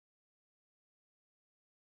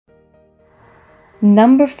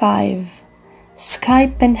Number 5. Sky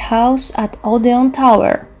Penthouse at Odeon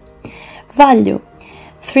Tower. Value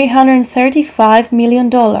 $335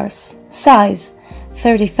 million. Size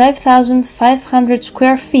 35,500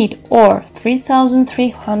 square feet or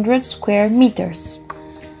 3,300 square meters.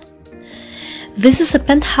 This is a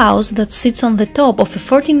penthouse that sits on the top of a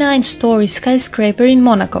 49-story skyscraper in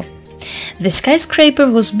Monaco. The skyscraper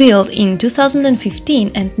was built in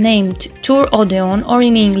 2015 and named Tour Odeon, or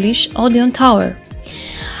in English Odeon Tower.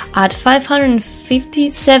 At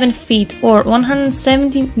 557 feet or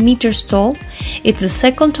 170 meters tall, it's the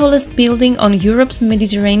second tallest building on Europe's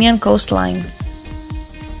Mediterranean coastline.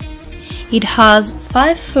 It has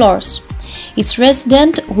 5 floors. Its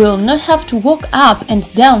resident will not have to walk up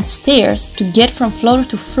and down stairs to get from floor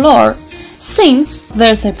to floor, since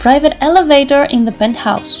there's a private elevator in the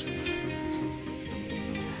penthouse.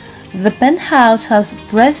 The penthouse has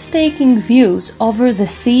breathtaking views over the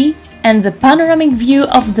sea and the panoramic view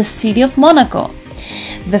of the city of Monaco.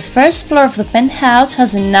 The first floor of the penthouse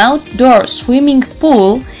has an outdoor swimming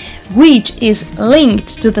pool, which is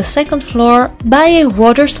linked to the second floor by a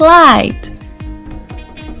water slide.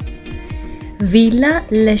 Villa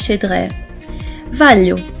Le Chedret.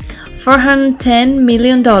 Value $410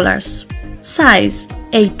 million. Size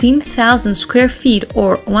 18,000 square feet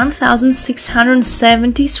or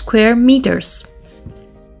 1,670 square meters.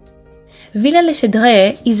 Villa Le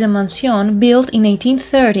Chedret is a mansion built in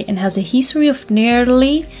 1830 and has a history of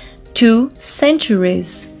nearly 2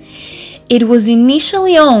 centuries. It was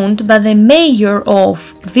initially owned by the mayor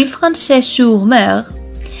of Villefranche-sur-Mer,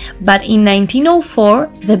 but in 1904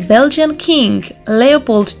 the Belgian king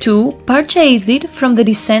Leopold II purchased it from the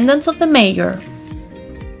descendants of the mayor.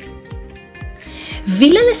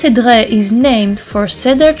 Villa Le Chedret is named for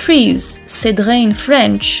cedar trees, cedre in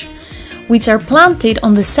French, which are planted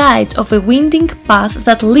on the sides of a winding path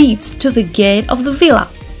that leads to the gate of the villa.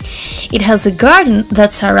 It has a garden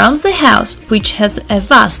that surrounds the house, which has a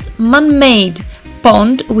vast man-made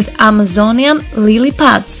pond with Amazonian lily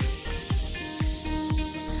pads.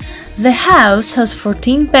 The house has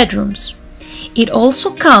 14 bedrooms. It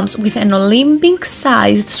also comes with an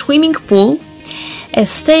Olympic-sized swimming pool, a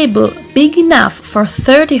stable big enough for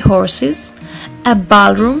 30 horses, a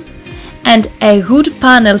ballroom, and a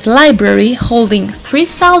wood-paneled library holding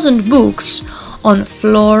 3,000 books on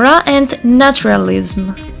flora and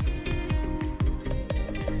naturalism.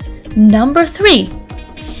 Number 3.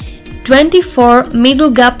 24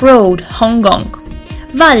 Middle Gap Road, Hong Kong.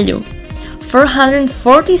 Value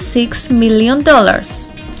 $446 million.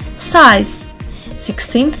 Size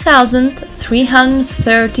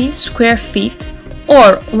 16,330 square feet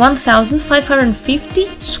or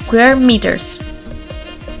 1,550 square meters.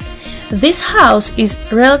 This house is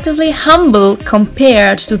relatively humble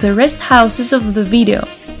compared to the rest houses of the video.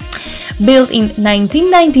 Built in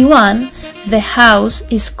 1991, the house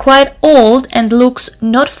is quite old and looks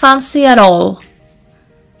not fancy at all.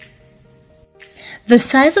 The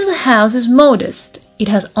size of the house is modest. It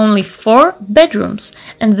has only 4 bedrooms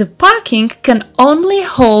and the parking can only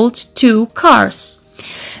hold 2 cars.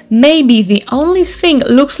 Maybe the only thing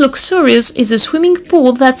looks luxurious is a swimming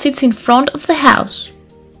pool that sits in front of the house.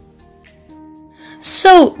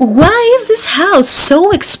 So, why is this house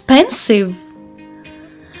so expensive?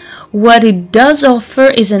 What it does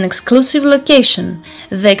offer is an exclusive location.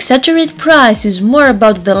 The exaggerated price is more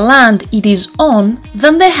about the land it is on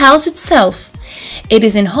than the house itself. It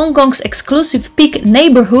is in Hong Kong's exclusive Peak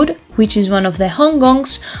neighborhood, which is one of the Hong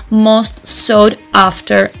Kong's most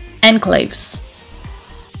sought-after enclaves.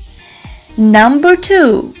 Number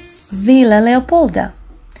 2. Villa Leopolda.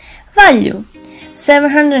 Value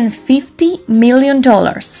 $750 million.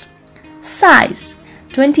 Size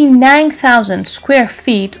 29,000 square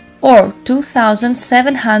feet or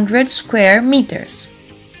 2,700 square meters.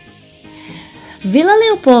 Villa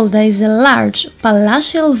Leopolda is a large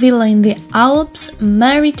palatial villa in the Alps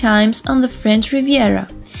Maritimes on the French Riviera.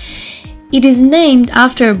 It is named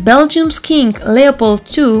after Belgium's King Leopold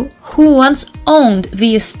II, who once owned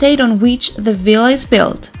the estate on which the villa is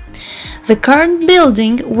built. The current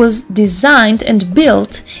building was designed and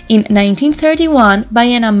built in 1931 by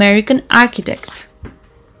an American architect.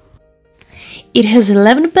 It has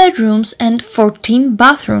 11 bedrooms and 14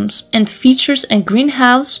 bathrooms and features a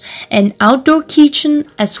greenhouse, an outdoor kitchen,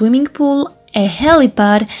 a swimming pool, a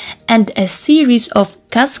helipad, and a series of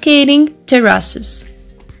cascading terraces.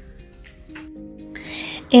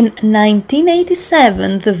 In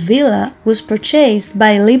 1987, the villa was purchased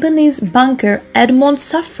by Lebanese banker Edmond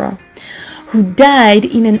Safra, who died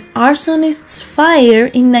in an arsonist's fire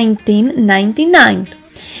in 1999.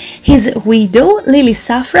 His widow, Lily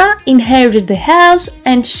Safra, inherited the house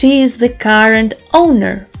and she is the current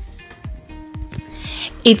owner.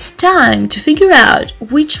 It's time to figure out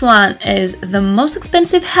which one is the most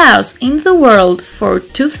expensive house in the world for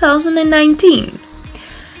 2019.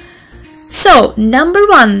 So, number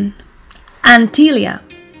 1, Antilia.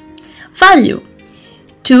 Value: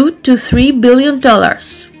 $2 to $3 billion.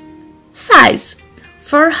 Size: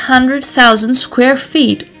 400,000 square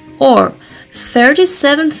feet or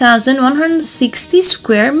 37,160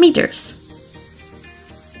 square meters.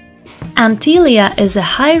 Antilia is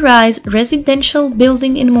a high-rise residential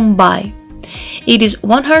building in Mumbai. It is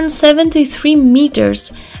 173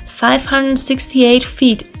 meters, 568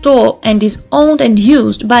 feet tall and is owned and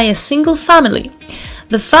used by a single family,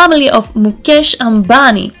 the family of Mukesh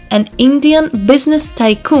Ambani, an Indian business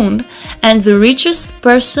tycoon and the richest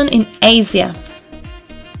person in Asia.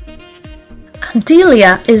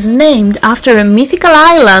 Antilia is named after a mythical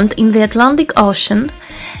island in the Atlantic Ocean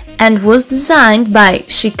and was designed by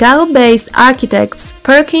Chicago-based architects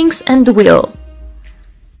Perkins and Will.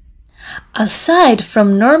 Aside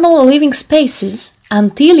from normal living spaces,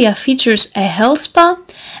 Antilia features a health spa,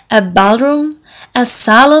 a ballroom, a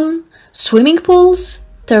salon, swimming pools,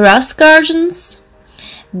 terraced gardens,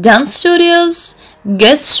 dance studios,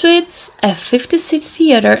 guest suites, a 50-seat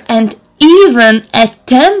theater, and even a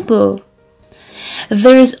temple.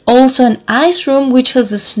 There is also an ice room which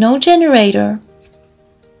has a snow generator.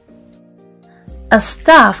 A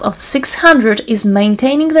staff of 600 is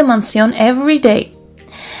maintaining the mansion every day.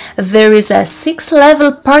 There is a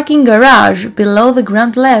 6-level parking garage below the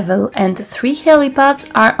ground level and 3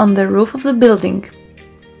 helipads are on the roof of the building.